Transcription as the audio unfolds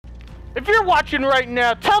If you're watching right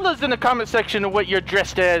now, tell us in the comment section what you're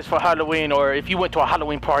dressed as for Halloween, or if you went to a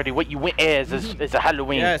Halloween party, what you went as a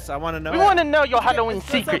Halloween. Yes, I want to know. We want to know your Halloween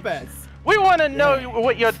secrets. We want to know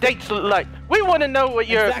what your dates look like. We want to know what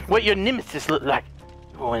your nemesis look like.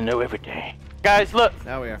 We want to know everything. Guys, look.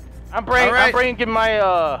 Now we are. I'm bringing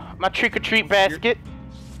my my trick or treat basket.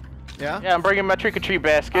 Yeah? Yeah, I'm bringing my trick-or-treat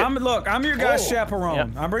basket. I'm your guy's chaperone. Yeah.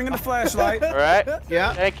 I'm bringing the flashlight. All right.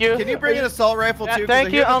 Yeah. Thank you. Can you bring an assault rifle too?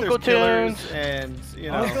 Thank you, Uncle Tunes. And you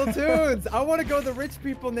know. Uncle Tunes, I want to go to the rich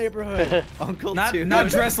people neighborhood. Uncle Tunes. Not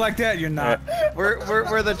dressed like that. You're not.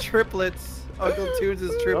 We're the triplets. Uncle Tunes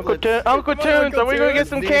is triplets. Uncle Tunes, are we gonna get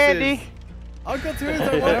some candy? Uncle Tunes,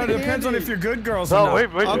 I want it depends on if you're good girls or not. Wait,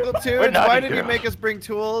 Uncle Tunes, why did you make us bring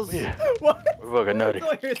tools? Yeah. What? We're fucking nutty.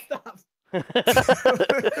 Stop. Uncle,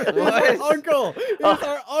 he's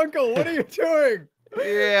our uncle. What are you doing?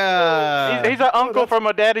 Yeah. He's our uncle from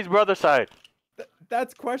my daddy's brother's side.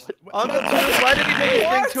 That's question. Uncle Tunes, why did he make us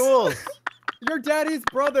bring tools? Your daddy's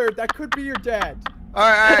brother. That could be your dad. All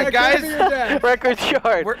right, guys. Record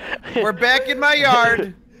yard. We're back in my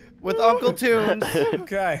yard with Uncle Tunes.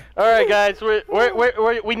 Okay. All right, guys.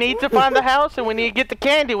 We need to find the house and we need to get the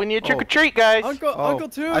candy. We need a trick or treat, guys. Uncle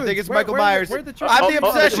Tunes. I think it's Michael Myers. I'm the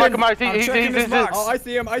obsession. Michael Myers. Oh, I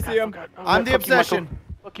see him. I'm the obsession.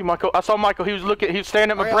 Look, you, Michael. I saw Michael. He was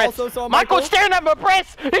staring at my breast. Michael's staring at my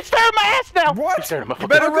breast. He's staring at my ass now. What? He's staring at my you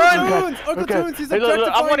better run. Uncle Tunes, he's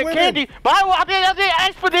I wanted candy, but I didn't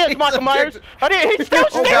ask for this, Michael Myers. I didn't. He's still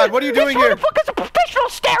staring. Oh God, what are you doing here? This motherfucker's a professional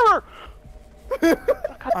starer.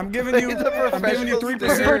 I'm giving you 3%.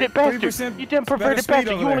 Perverted bastard. You damn perverted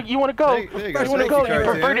bastard. You wanna go? You wanna go? You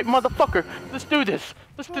perverted motherfucker. Let's do this.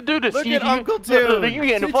 Let's do this. Look at Uncle Tunes. You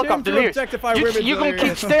getting the fuck off Delirious. You gonna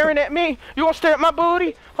keep staring at me? You gonna stare at my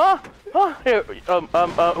booty? Huh? Here,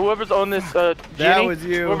 whoever's on this Jenny. That was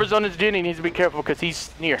you. Whoever's on this Jenny needs to be careful because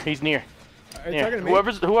he's near. He's near.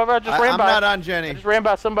 Whoever I just ran by. I'm not on Jenny. I just ran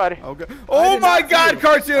by somebody. Okay. Oh my God,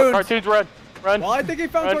 Cartoons! Cartoons, run. Run. Well, I think he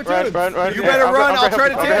found Cartoons. Run. You better run. I'll try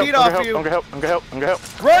to take heat off you. I'm gonna help.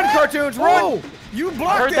 Run, Cartoons, run! Oh, you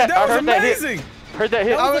blocked it. That was amazing. Heard that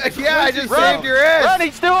hit. Yeah, I just saved your ass. Run,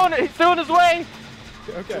 he's still on it. He's still on his way.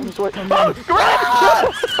 Okay. Run!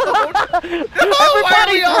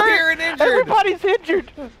 Everybody's all here and injured. Everybody's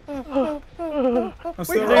injured. Oh my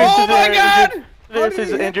God! This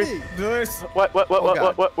is injured. What?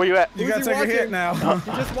 Where you at? You gotta take a hit now. You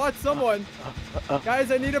just watched someone.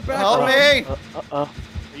 Guys, I need a Help background. me! Where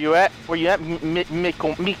you at? Where you at?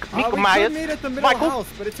 Michael We Myers. could meet at the middle house,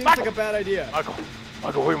 but it seems like a bad idea.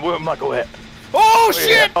 Michael, where Michael at? Oh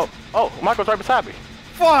shit! Oh, Michael's right beside me.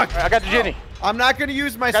 Fuck! I got the Jenny. I'm not gonna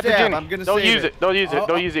use my stab. I'm gonna Don't save use it. Don't use it.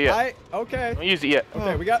 Don't use it yet. Okay. Don't use it yet.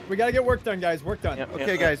 Okay, we gotta get work done, guys. Work done.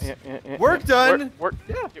 Okay, guys. Work done. Work.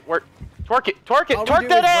 Yeah. Work. Twerk it. Twerk All we do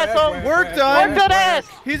that is ass on. Work done. Twerk that ass.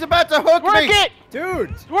 He's about to hook Work me. it.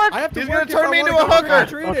 Dude. Twerk. I have to He's work gonna turn me if I into a wanna go hooker.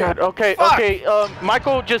 trick-or-treating. Okay. Fuck. Okay.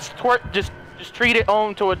 Michael just treat it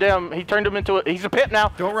on to a damn. He turned him into a. He's a pimp now.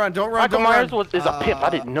 Don't run. Michael Myers is a pimp. I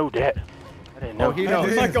didn't know that. I didn't know. Oh, he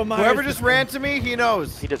knows. Michael Myers. Whoever just ran to me, he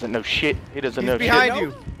knows. He doesn't know shit. He doesn't know He's behind shit.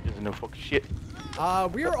 you. He doesn't know fucking shit.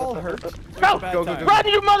 We are all hurt. Go, run,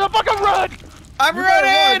 you motherfucker, run! I'm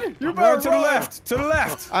running! You Run better to the left. To the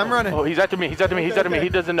left. I'm running. Oh, he's after me. He's after me. He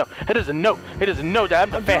doesn't know. He doesn't know that I'm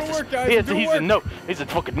the fastest. He's a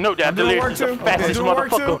fucking know that I'm Delirious. He's the fastest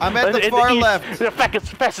motherfucker. I'm at the far left. The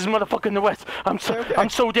fastest motherfucker in the west. I'm so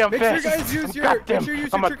damn fast. Make sure you guys use your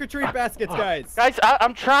trick-or-treat baskets, guys. Guys,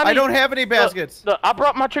 I'm trying to. I don't have any baskets. Look, I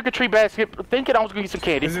brought my trick-or-treat basket thinking I was gonna get some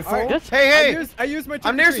candy. Is it full? Hey! I used my trick-or-treat.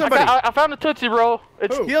 I'm near somebody. I found a Tootsie Roll.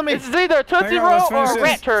 Heal me. It's either a Tootsie Roll or a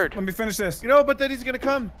rat turd. Let me finish this. You know, but then he's gonna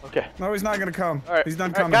come. Okay. No, he's not gonna come. All right. He's done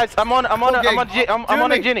All right, coming. guys, I'm on a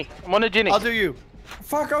Jenny. I'm on a Jenny. I'll do you.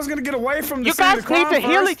 Fuck, I was gonna get away from the You guys need to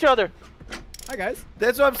heal each other. Hi, guys.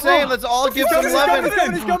 That's what I'm saying. Let's all give some loving.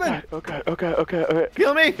 He's coming. Okay.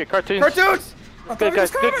 Heal me. Okay, cartoons. Cartoons. Good, guys.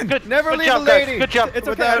 Good. Never Good leave job, a lady. guys. Good job. It's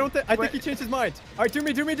okay. I think he changed his mind. All right, do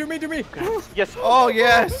me. Yes. Oh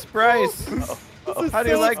yes, Bryce. How do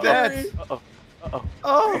you like that?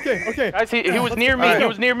 Oh. Okay. Guys, he was near me. He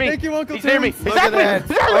was near me. Thank you, Uncle He's near me. Tunes. Look at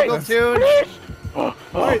that. Uncle Tunes.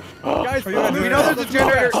 Alright, guys, We know there's a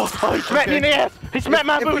generator. He smacked me in the ass. He smacked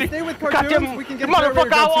my If we booty. stay with cartoons, Goddamn we can get motherfucker!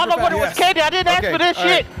 generator All I wanted was Yes. candy. I didn't ask Okay, for this all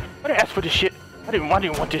right. shit. I didn't ask for this shit. I didn't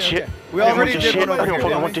want this shit. We already did shit. one I over didn't here.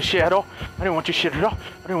 fucking want this shit at all. I didn't want this shit at all.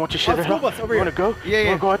 I didn't want this shit at all. School bus over You wanna here. go? Yeah, You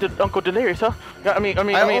wanna go out to Uncle Delirious, huh? Yeah, I mean,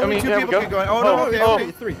 only two there we people go. can go in. Oh, no, okay.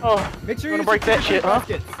 It's 3. Oh, Make sure you you wanna break that shit, huh?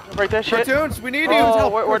 baskets. Break that shit. Cartoons, we need you. Oh,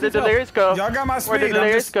 where did Delirious go? Y'all got my speed. Where did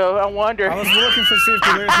Delirious go? I wonder. I was looking for see if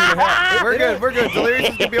Delirious needed help. We're good. Delirious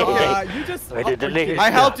is gonna be okay. You just. Where did Delirious I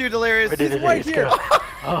go? helped you, Delirious. Where did He's right Delirious here. go?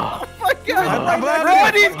 Oh, my God. Right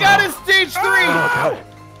Run, he's got his stage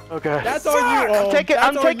 3. okay. That's on you.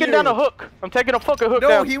 I'm taking down a hook. I'm taking a fucking hook No,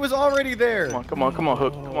 down. he was already there. Come on, hook. Come on,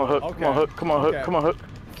 hook. Come on, hook. Come on, hook. Okay. Come on, hook.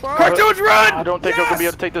 Cartoons, run! I don't think I'm gonna be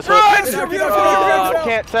able to take this Run! hook.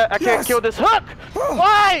 Get up, I can't kill this hook.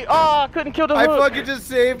 Why? Oh, I couldn't kill the I hook. fucking just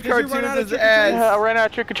saved Did you run out of Cartoons' trick or ass. Yeah, I ran out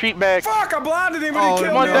of trick-or-treat bag. Fuck, I blinded him and Oh, he killed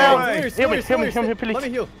come on me. down. anyway. Heal me, please. Let me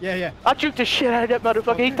heal. Yeah. I juked the shit out of that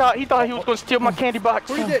motherfucker. He thought he was gonna steal my candy box.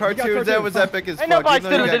 What he did? Cartoons, that was epic as fuck. Ain't nobody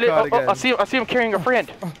even though stealing you got the caught again. I see him carrying a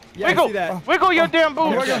friend. Yeah, I see that. Wiggle your damn I'm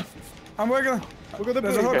boobs. wiggling. I'm wiggling. We'll go the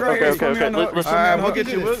There's a booty. hook right here. Put me on the hook. Let's- Put me on the we'll hook. get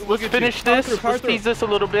you. We'll Let's get you. finish this. Power Let's through. tease this a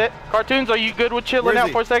little bit. Cartoons, are you good with chilling Where is out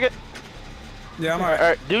he? for a second? Yeah, I'm All alright.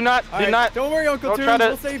 right. Do not. Don't worry, Uncle Don't Toons. try to.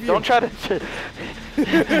 We'll save you. Don't try to.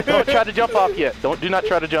 Don't try to jump off yet. Do not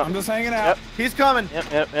try to jump. I'm just hanging Yep. out. He's coming.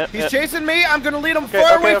 Yep. He's chasing me. I'm gonna lead him Okay,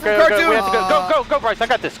 far away from We Cartoons. have to go, Bryce. I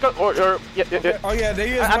got this. Go. Yeah. Oh yeah,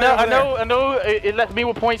 they is. I know. It left me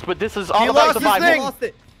with points, but this is all He about lost his survival. thing. He lost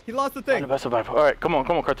it. He lost the All thing. about survival. All right, come on,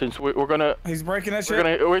 Cartoons. We're gonna. He's breaking that shit.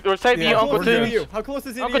 We're saving Yeah, you, we're Uncle good. Toons. How close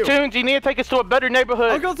is he to Uncle you? Toons, you need to take us to a better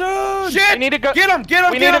neighborhood. Uncle Toons! Shit! We need to go. Get him!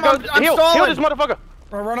 We need to go. I'm Heal stalling. this motherfucker.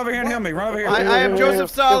 Run over here and heal me. Run over here. I am Joseph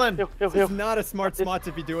Stalin. Heal. This is not a smart spot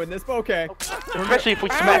to be doing this, but okay. Especially if we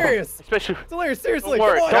smack him. Delirious. Especially. Delirious, seriously, Don't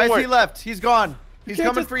worry, come on. don't Guys, worry. he left. He's gone. He's You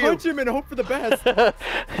can't coming just for you. punch him and hope for the best.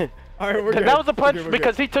 All right, we're good. That was a punch We're good.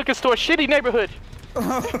 because he took us to a shitty neighborhood.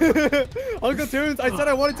 Uncle Toons, I said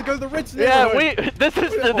I wanted to go to the rich Yeah, neighborhood.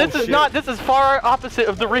 this is far opposite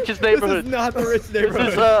of the richest neighborhood. This is not the rich This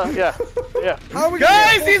neighborhood. is yeah. How are we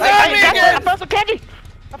Guys, gonna he's get on me I again! found some candy.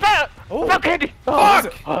 I found candy.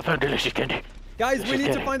 Fuck! Oh, I found delicious candy. Guys, we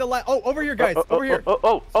need to find a light. Oh, over here, guys. Over here.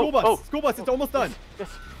 School bus. It's almost done.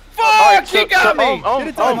 Fuck! He got me! Get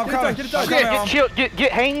it done. Get it done. Get chill.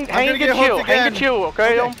 Hang gonna and get chill. hooked Hang and again. chill.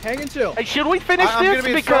 Okay. Okay, hang and chill. Hey, should we finish I'm gonna this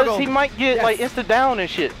be in because struggle. he might get Yes. like instant down and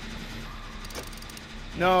shit?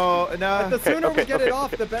 No. The sooner we get it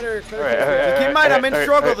off, the better. Keep in mind, I'm in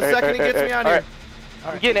struggle the second he gets me on here.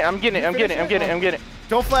 I'm getting it.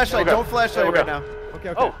 Don't flashlight. Okay. Don't flashlight Okay. right now. Okay.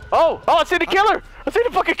 I see the killer. I see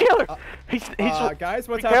the fucking killer. He's Guys,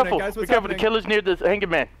 what's be happening? careful. Guys, Be what's careful. The happening? killer's near the hanging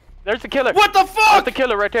man. There's the killer. What the There's fuck? the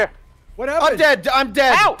killer right there. What happened? I'm dead. I'm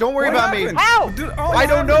dead. Ow! Don't worry What about happened? me. Ow! Dude, I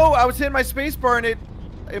don't know. I was hitting my space bar and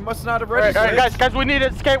it must not have All right, registered. guys, we need to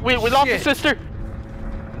escape. We lost the Shit. sister.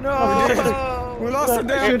 No. We lost it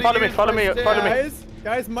Hey, down. follow me.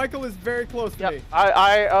 Guys, Michael is very close to me.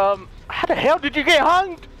 How the hell did you get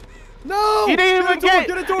hung? No! You didn't even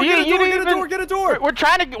Get a door! Get a door! We're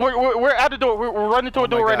trying to. We're out the door. We're running to a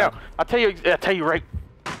door right God. now. I'll tell you right.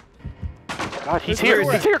 God, he's Delirious.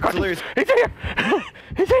 here. He's here, Carson. Delirious. He's here.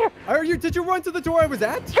 He's here. Did you run to the door I was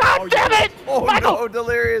at? God damn it! Oh Michael! no,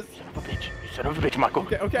 Delirious. Son of a bitch, Michael.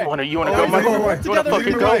 Okay. You wanna Oh, go, leave Michael? me away. You wanna Together, fucking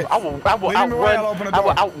leave me go? away. I will Leave me away, I'll open the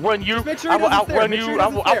door. outrun you. Just make sure I he will doesn't stare. outrun Make sure you. he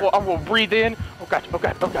doesn't stare. I will breathe in. Oh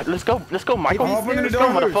God. Let's go, Michael. I'm opening the Let's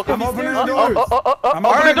door. go, motherfucker. I'm opening the Oh, door. Open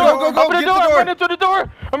opening the the door. door. Go, Open the get door. the I'm door. running to the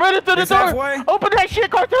door. I'm running to the It's door. halfway. Open that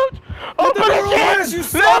shit, Cartoons. Open door that open, shit. you Open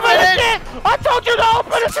son of that a- shit. I told you to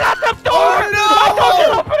open the goddamn door. Oh, no. I told you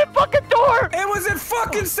to open the fucking door. It was at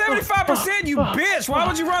fucking 75%, you bitch. Why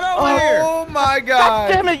would you run over here? Oh my God God.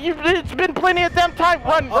 damn it! It's been plenty of damn time.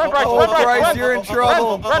 Run, Bryce, oh, run, Bryce, run, you're in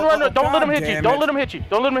trouble. Run. Don't let him God hit you. damn Don't it. let him hit you.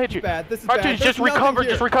 Don't let him hit you. Bad. This is Cartoons, bad. just There's nothing recover. here.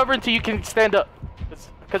 Just recover until you can stand up.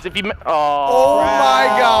 Because if you, Oh my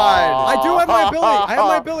God. I do have my ability. I have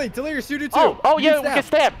my ability. Delirious, you do too. Oh You yeah, we can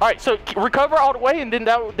stab. All right, so recover all the way, and then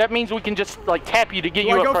that means we can just like tap you to get Do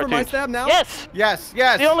you I up. go for Cartoons. my stab now? Yes.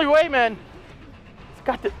 Yes. The only way, man. It's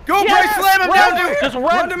got to. Go, Yes! Bryce, slam him Run, down, dude. Just Run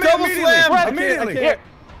run. to me Double immediately. slam. Run I immediately. can't.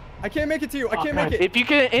 I can't make it to you. I can't make it. If you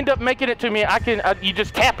can end up making it to me, I can. You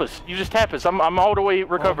just tap us. I'm all the way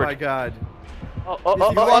recovered. Oh my God. All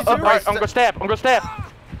right, I'm gonna stab.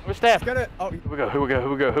 Gotta, oh, Here we go.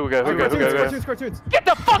 Cartoons. Get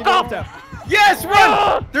the fuck off! Yes,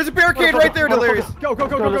 run! There's a barricade right there, Delirious. Go.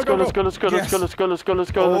 Let's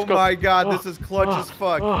go. Oh my God, this is clutch as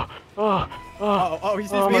fuck. Oh,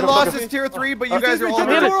 he's He motherfucker. lost his tier 3, but you guys are all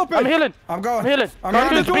Get the door open. I'm healing. I'm going. I'm healing. I'm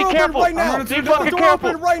Cartoons, running be the door careful. right now. I'm running Be the door fucking open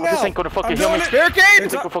careful. right now. This ain't gonna fucking I'm kill me. doing it. Barricade! This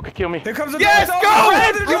ain't gonna fucking kill me. Here comes the Yes, door. go! I'm You running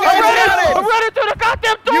guys to the door. got it! I'm running through the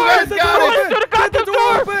goddamn door! You guys got I'm it! running through the Get the goddamn door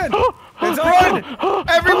door! open. It's Run! open.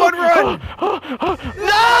 Everyone run!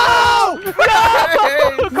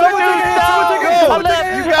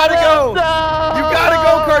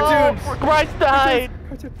 Bryce died.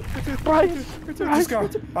 Bryce. Let's go. I'll Let's go,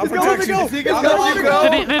 protect you. let me go. Let you go.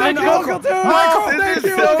 Did he go? Uncle Toons. Michael, This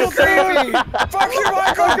is so creepy. Fuck you,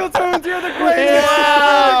 Michael. Uncle Toons, you're the greatest.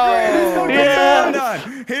 Wow. Yeah.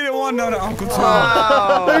 He didn't want none of Uncle Tom.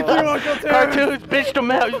 Wow. Thank you, Uncle Toons. Cartoons bitched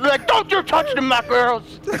him out. He's like, don't you touch them, my girls.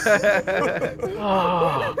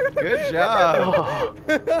 Oh. Good job.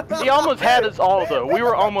 He almost had us all, though. We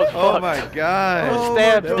were almost Oh fucked. my god. Oh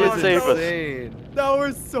Stabs my did God. save us. Insane. That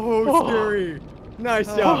was so scary. Nice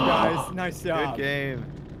job, guys. Nice job. Good game.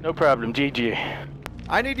 No problem, GG.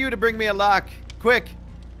 I need you to bring me a lock. Quick.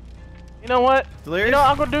 You know what? Delirious? You know,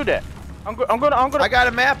 I'm gonna do that. I'm gonna. I got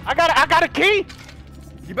a map. I got a key.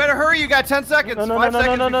 You better hurry. You got 10 seconds. 5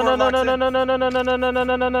 seconds before it locks in.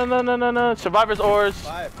 No. Survivor's Oars.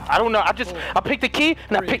 5. I don't know. I picked the key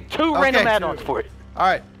and I picked 2 random add-ons for it. All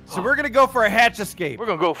right. So we're gonna go for a hatch escape. We're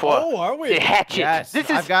gonna go for Oh, are we? the hatchet. Yes. This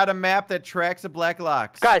is I've got a map that tracks the black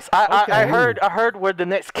locks. guys. I Okay. heard where the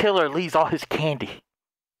next killer leaves all his candy.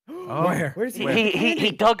 Oh. Where? Where's he?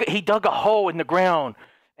 He dug a hole in the ground.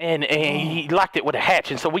 And he locked it with a hatch,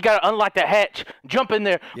 and so we gotta unlock that hatch, jump in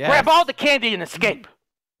there, Yes. grab all the candy, and escape.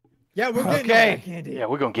 Yeah, we're getting Okay. all that candy. Yeah,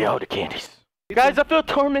 we're gonna get all the candies. Guys, I feel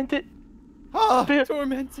tormented. Oh,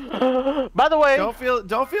 Tormented. By the way, don't feel this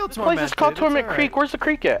place tormented. is called It's Torment all right. Creek. Where's the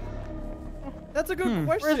creek at? That's a good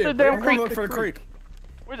question. Where's the Where damn is creek? Look for the creek.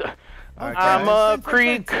 Where's the... All right, I'm guys. a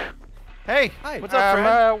creek. Hey, Hi. what's up, I'm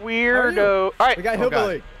friend? a weirdo. All right. We got Oh,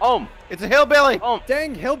 God. hillbilly. It's a hillbilly.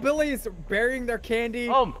 Dang, hillbillies burying their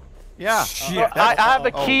candy. Yeah. Shit. I have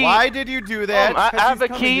a Oh, key. why did you do that? I have he's a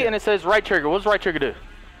coming key, here. and it says right trigger. What does right trigger do?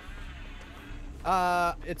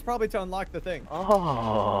 It's probably to unlock the thing.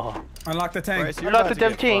 Oh. Unlock the tank. Bryce, you're Unlock about the to damn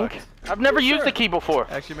get tank. fucked. I've never used sure? the key before.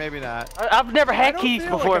 Actually, maybe not. I've never I had don't keys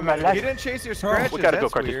feel before like in my I'm You life. didn't chase your scratches. We gotta go,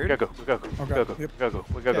 That's Cartoon. We weird. gotta go. We gotta go. We gotta go. We gotta go.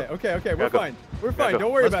 We gotta go. Okay, we're Gotta go. fine. We're Gotta fine. go.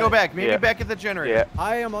 Don't worry Let's about go it. back. Meet Yeah. me back at the generator. Yeah.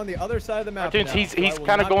 I am on the other side of the map Cartoons, now, he's so I will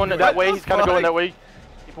kind of not going be that right. way. He's kind of going that way.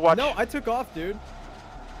 Keep a watch. No, I took off, dude.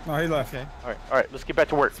 No, he left. Okay. All right. Let's get back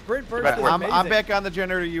to work. Sprint burst Back is to work. amazing. I'm back on the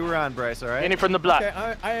generator you were on, Bryce. All right. Any from the block.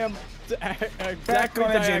 Okay, I am exactly Back on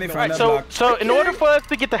it, Jenny, diagonal. from All right. that So, block. so in order for us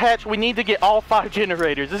to get the hatch, we need to get all 5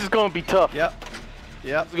 generators. This is going to be tough. Yep.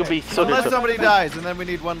 Yep. It's going to be so Unless tough. somebody dies, and then we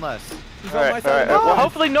need one less. He's All on my right. side All of right. the Well, map.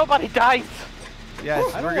 hopefully nobody dies. Yes, I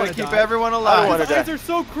don't we're gonna wanna keep die. everyone I don't alive. wanna His eyes die. are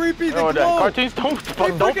so creepy. They Oh, that glow. cartoons don't They fuck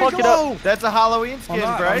freaking it up. glow. That's a Halloween I'm skin,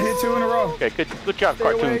 not. I Bryce. hit 2 in a row. Okay, good job, Stay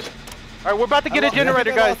cartoons. away. All right, we're about to get a I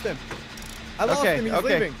generator, think I guys. lost him. I lost Okay, him. He's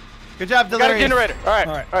okay. leaving. Good job, We got a Delirious. generator. All right,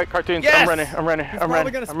 All right. all right, cartoons. Yes! I'm running. I'm probably gonna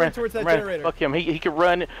running. sprint I'm running. towards that I'm running. generator. Fuck him. He can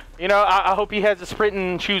run. You know, I hope he has the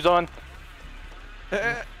sprinting shoes on.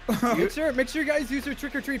 Make sure you guys use your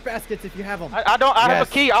trick or treat baskets if you have them. I don't. I have Yes.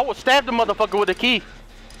 a key. I will stab the motherfucker with a key.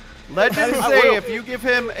 Legends I say will. if you give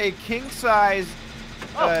him a king size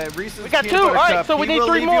Reese's We got peanut 2. All butter right, cup, so we he need will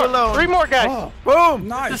 3 leave more. you alone. 3 more guys. Oh, Boom.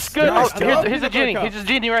 Nice. This is good. Nice. Oh, here's a Peanut genie. butter Here's a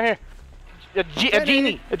genie right here. A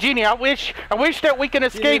genie. I wish that we can in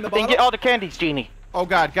escape the and get bottle? all the candies, genie. Oh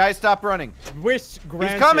God, guys, stop running. wish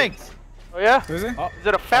granted. He's coming. Oh yeah? Is he? Oh, Is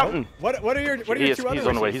it a fountain? What are your He 2 is. other He's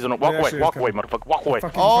on the way. wishes? He's on the walk Yeah, away. sure, Walk he's away, coming. motherfucker. Walk away.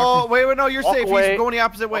 Fucking Oh wait, no, you're Walk safe. away. He's going the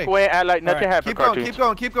opposite way. Walk away. Act like nothing Alright. happened. Keep going, cartoons. keep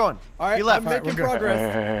going, keep going. All right, He left. I'm making we're good.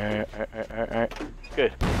 progress. Alright.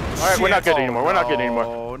 Good. Alright, we're not Shit. good anymore. We're not good Oh,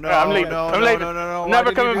 anymore. no, I'm leaving. no, I'm no, leaving. no, no, no. I'm Why never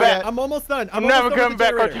did you coming do back. that? I'm almost done. I'm never coming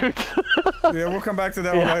back, cartoon. cartoons. Yeah, we'll come back to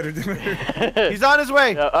that one later. He's on his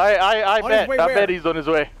way Yeah, I On his bet. way I where? bet he's on his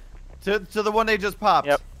way. to the one they just popped.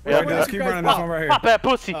 Yep. Right, Yep. let's keep running this one right here. Pop that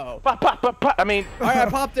pussy. Uh-oh. Pop, pop, pop, pop. I mean, All right, I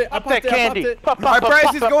popped it. pop that candy. Pop, pop, Alright, pop, Bryce,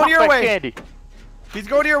 pop, he's pop, going pop your that way. Candy. He's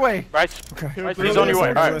going your way. Bryce, Okay. Bryce, he's on your way.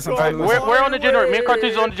 Alright, Listen, alright. listen. We're on the generator. Me and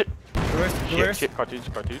cartoons on the generator. Delirious? Shit, cartoons.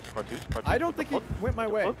 I don't think he went my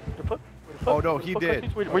way. Oh no, he did.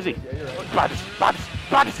 Where's he? Yeah, you're right. Bodies.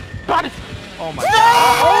 Oh my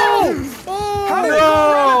God. How did he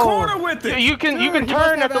go around the corner with it? You can Dude, he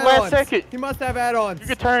turn must at the have last add-ons. second. He must have add-ons. You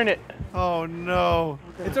can turn it. Oh no.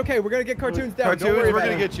 It's okay. We're gonna get cartoons down. Cartoons, Don't worry we're about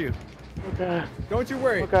gonna it. get you. Okay. Don't you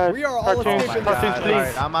worry. Okay. We are all Cartoons. Oh my escaping. Cartoons, God. please.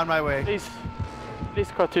 Alright, I'm on my way. Please,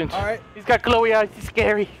 cartoons. All right. He's got glowy eyes. He's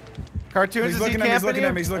scary. Cartoons, He's is he looking at me, he's camping looking you?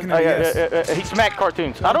 at me, he's looking Oh, at me, yeah, yes. he smacked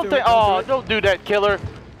cartoons. I don't do think. it, don't do Oh, it. don't do that, killer.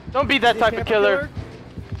 Don't be that type of killer.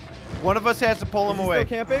 One of us has to pull him Still away.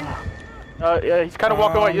 camping? Yeah, he's kind of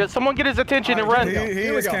walking away. Yeah, someone get his attention and run. He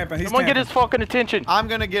Here we is go. camping, he's Someone get camping. his fucking attention. I'm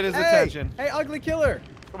gonna get his Hey, attention. hey, ugly killer.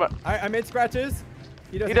 Come on. I made scratches.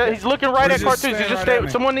 He doesn't. He's looking right He's at just cartoons. He's staring just right at staying. me.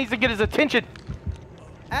 Someone needs to get his attention.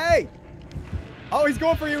 Hey. Oh, he's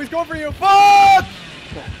going for you. He's going for you. Fuck!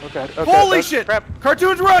 Okay. Holy shit! Grab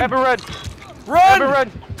Cartoons, and run! run. Run! Grab and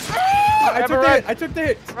run. I took the hit. I took the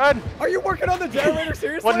hit. Run. Are you working on the generator?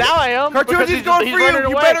 Seriously? Well, now I am. Cartoons, he's going for you.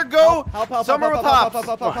 You better go. Somewhere with hops. Go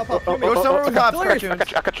somewhere with hops, Cartoons.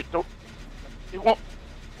 I got you. Don't. It won't.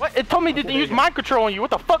 What? It told me to use mind control on you. What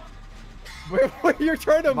the fuck? You're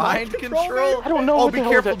trying to mind control? I don't know. Oh, what be the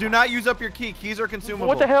hell careful. is Do not use up your key. Keys are consumable.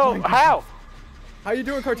 What the hell? How? How you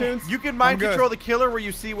doing, Cartoons? You can mind control the killer where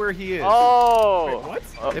you see where he is. Oh. Wait,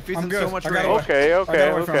 what? If he's in so much range. Okay.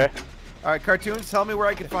 All right, Cartoons, tell me where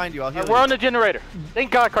I can find you. I'll heal you. We're on the generator.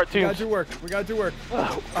 Thank God, Cartoons. We gotta do work.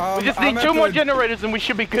 We just need 2 more generators and we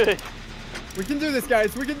should be good. We can do this,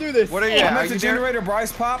 guys. We can do this. What are you I'm at? at the generator.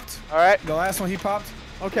 Bryce popped. All right. The last one he popped.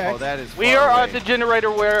 Okay. Oh, that is We are at the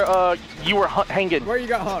generator where you were hanging. Where you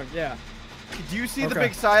got hung, yeah. Do you see the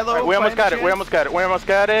big silo? Right, we almost got it. We almost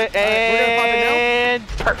got it. And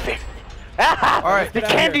perfect. All right. The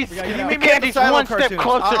candy's silo, one step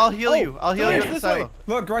closer. I'll heal you. I'll heal you at the this silo. way.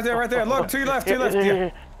 Look, right there. Look, to your left. Yeah.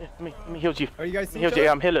 Let me heal you. Are you guys seeing?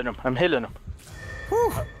 Yeah, I'm healing him.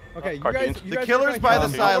 Whew. Okay, you Cartoons. guys. The killer's by the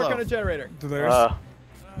silo. Work on a generator.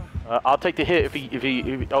 I'll take the hit if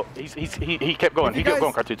he oh he kept going. He kept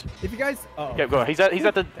going, Cartoons. If you guys He kept going. He's at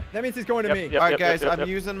the That means he's going to me. All right, guys, I'm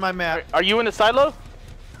using my map. Are you in the silo?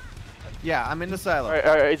 Yeah, I'm in the silo. All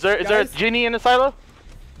right. Is there a genie in the silo?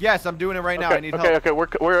 Yes, I'm doing it right now. I need help. Okay.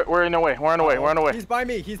 We're in the way. We're on the way. He's by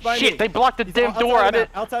me. Shit, they blocked the damn door.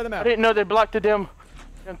 Outside the map. I didn't know they blocked the damn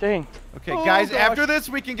thing. Okay, guys, after this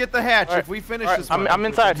we can get the hatch if we finish this one. I'm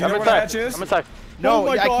inside. You know where the hatch is? I'm inside. No, oh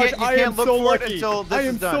my gosh, you can't look for it until this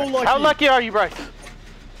is done. I am so lucky. How lucky are you, Bryce?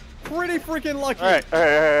 Pretty freaking lucky. All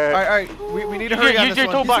right. We need to hurry on Use this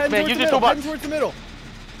your one. toolbox, man. Use your toolbox. Heading towards the middle.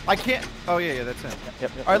 I can't. Oh yeah, that's it.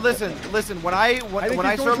 Yep. All right, listen. When I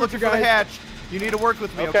start looking for the hatch, you need to work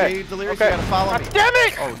with me, okay? Delirious, you gotta follow me. Damn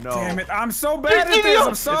it! Oh no. Damn it! I'm so bad at this.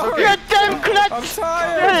 I'm sorry. You're damn clutch. I'm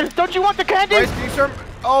tired. Don't you want the candy? Bryce, can you start?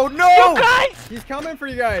 Oh no! You guys! He's coming for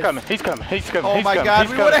you guys. He's coming. Oh my God,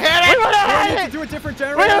 we would have had it! We would have We had need it! to do a different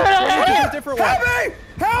generator. We need to do a different one. Help me!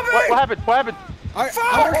 Help me! What happened?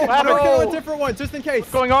 I'm working on a different one, just in case.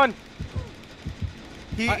 What's going on?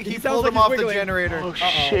 He sounds pulled like him he's off the wiggling. generator. Oh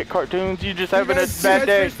shit, Cartoons! You just having a guys bad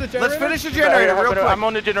day. finish the Let's generator? finish the generator real quick. I'm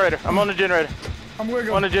on the generator. I'm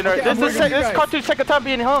wiggling. On the generator. Okay, This is Cartoon's second time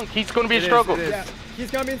being hung. He's gonna be a struggle. it is. Yeah,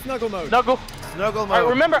 he's gonna be in snuggle mode. Snuggle. Snuggle All right, mode.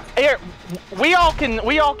 remember, Air. We all can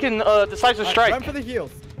decisive strike. Run for the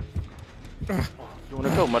heels. You wanna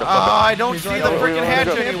go, motherfucker? I don't see right the there. freaking hatch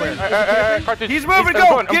anywhere. Cartoons. He's moving, I'm go!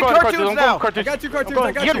 going, Get I'm going, Cartoons now! I got you, Cartoons.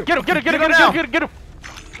 I got you. Get him.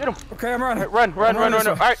 Get him. Okay, I'm running. Run.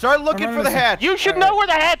 All right. Start looking for the hatch. You should know where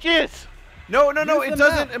the hatch is. No, Use it the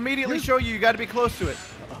doesn't map. immediately show you. You got to be close to it.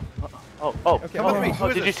 Okay, Come with me. Who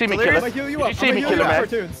is Did you this? see me Delirious? kill I'm gonna heal you him? up. Did you see I'm me gonna kill heal him, you man? up,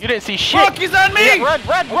 Cartoons. You didn't see shit. Fuck, he's on me! Yeah, run.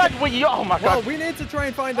 Oh my Well, god. we need to try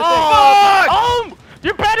and find the thing. Oh!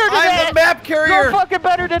 You're better than that. I'm the map carrier. You're fucking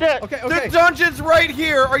better than that. Okay, The okay. dungeon's right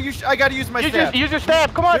here. Are you? I gotta use my staff. Use your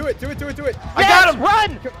stab. Come on. Do it. I got him.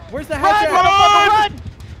 Run. Where's the Run, hatch at? motherfucker, run.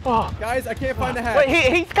 Oh. Guys, I can't find the hatch.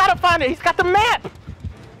 Wait, he's gotta find it. He's got the map.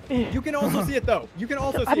 You can also see it though. You can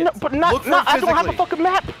also I see know, it. but Look for it I don't have a physically. fucking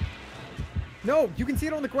map. No, you can see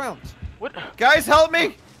it on the ground. What? Guys, help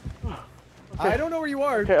me! I don't know where you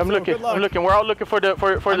are. Okay, I'm so looking. good luck. I'm looking. We're all looking for the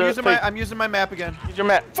I'm using my map again. Use your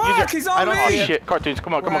map. Fuck, he's on Oh me! shit, Cartoons.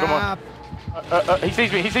 Come on. Crap. He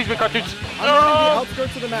sees me, Cartoons. I'm on the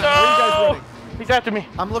outskirts of the map. Where are you guys running? He's after me.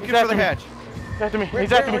 I'm looking He's for after the me. hatch. He's after me. Where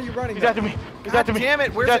He's after are me. you running, He's though? after me. He's God after me. damn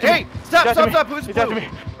it, where's He's it? after Hey, me. stop, He's after stop, me. who's He's after blue? me.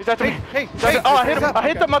 He's after me. Hey, He's after- Oh, I hit him. I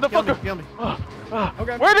hit the motherfucker. Kill me.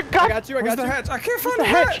 Okay. Where the I god? got you. I Where's got the you. hatch? I can't find The the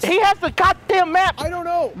hatch. hatch. He has the goddamn map. I don't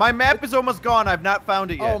know. My map is almost gone. I've not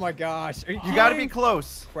found it yet. Oh my gosh. Are You gotta be kidding?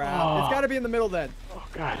 close. Crap. Oh. It's gotta be in the middle then. Oh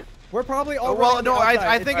god. We're probably all. Well, running no, outside.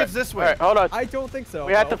 I think it's this All way. right, hold on. I don't think so.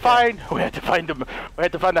 We had but to okay. find them. We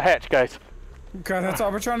had to find the hatch, guys. God, that's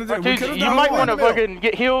all we're trying to do. We Dude, could've you done might more. want to in the middle. fucking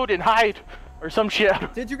get healed and hide or some shit.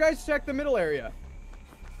 Did you guys check the middle area?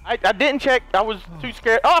 I didn't check. I was too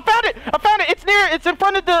scared. Oh, I found it! It's in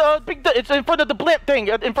front of the it's in front of the blimp thing.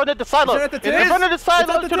 In front of the silo. Is it at the It's tip? in front of the It's at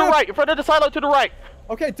silo the to the tip. right. In front of the silo to the right.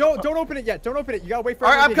 Okay, don't open it yet. Don't open it. You gotta wait for.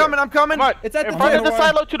 All right, I'm everyone to coming. Come on. It's at in the front of tip. the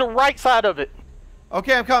silo to the right side of it.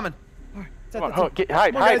 Okay, I'm coming. get- It's at Come the on, tip.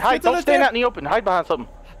 hide. Come on, guys, get to Don't the stand tip. out in the open. Hide behind something.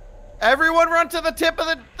 Everyone run to the tip of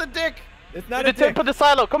the dick. It's To not the a tip. tip of the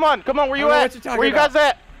silo. Come on. Where I you don't know at? what you're talking Where you guys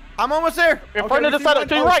at? I'm almost there. In Okay, front of we the see silo. one.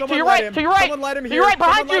 To your Oh, right. To someone your let right. him. To your right. Someone let him To your here. right.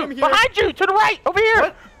 Behind Someone let you. him here. Behind you. To the right. Over here.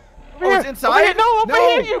 What? Over Oh, here. it's inside? Over here. No, over No.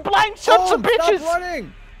 here. You blind sons Oh, of bitches. stop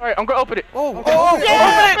running. All right, I'm gonna open it. Oh, Yeah, open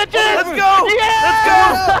it. bitches! Let's go. Yeah! Let's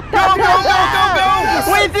go.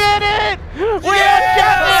 Go. We did it! We Yeah!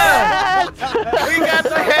 got it! We got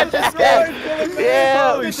the hatch escape.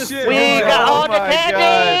 Yeah. Holy shit. We got all the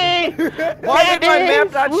candy. Why did my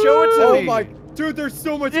map not show it to me? Oh my, dude, there's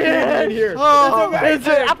so much candy in here. Oh, it's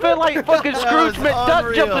amazing. I feel like fucking Scrooge was McDuck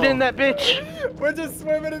unreal. jumping in that bitch. We're just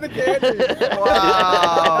swimming in the candy.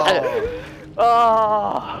 Wow.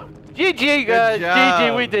 Oh, GG guys,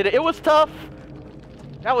 GG, we did it. It was tough.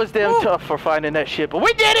 That was damn tough for finding that shit, but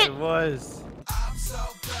we did it. It was. I'm so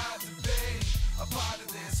proud to be a part of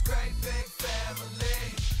this great big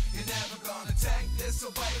family. You're never gonna take this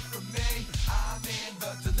away from me. I'm in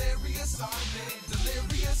the Delirious Army,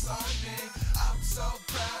 Delirious Army. I'm so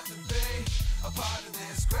proud to be a part of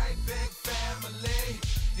this great big family.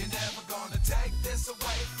 You're never gonna take this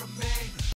away from me.